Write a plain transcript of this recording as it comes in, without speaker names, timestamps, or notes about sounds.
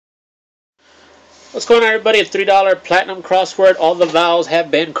What's going on, everybody? A $3 platinum crossword. All the vowels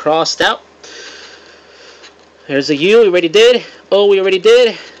have been crossed out. There's a U, we already did. O, we already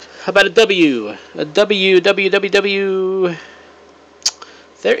did. How about a W? A W, W, W, W.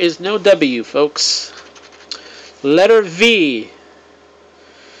 There is no W, folks. Letter V.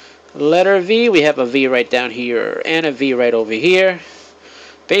 Letter V, we have a V right down here and a V right over here.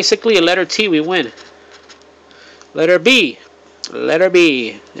 Basically, a letter T, we win. Letter B. Letter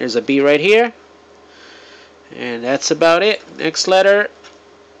B. There's a B right here. And that's about it. Next letter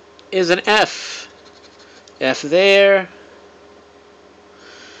is an F. F there.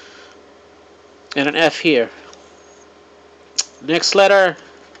 And an F here. Next letter.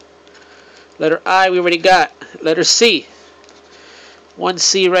 Letter I we already got. Letter C. One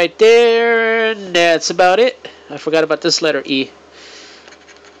C right there. And that's about it. I forgot about this letter E.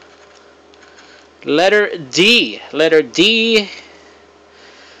 Letter D. Letter D.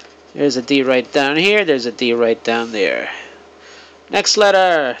 There's a D right down here. There's a D right down there. Next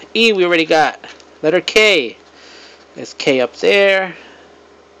letter. E we already got. Letter K. There's K up there.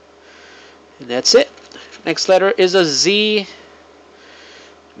 And that's it. Next letter is a Z.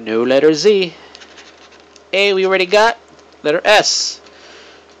 No letter Z. A we already got. Letter S.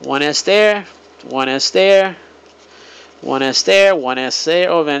 One S there. One S there. One S there. One S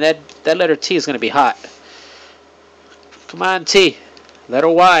there. Oh man, that letter T is going to be hot. Come on, T. Letter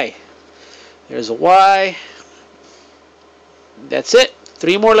Y. There's a Y. That's it.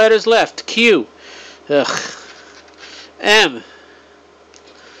 3 more letters left. Q. Ugh. M.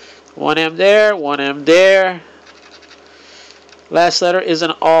 One M there. One M there. Last letter is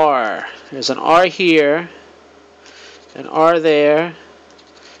an R. There's an R here. An R there.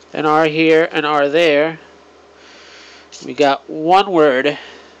 An R here. An R there. We got one word.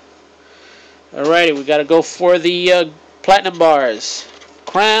 Alrighty, we got to go for the platinum bars.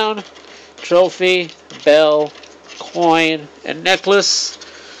 Crown, trophy, bell, coin, and necklace.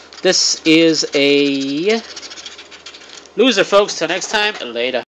 This is a loser, folks. Till next time, later.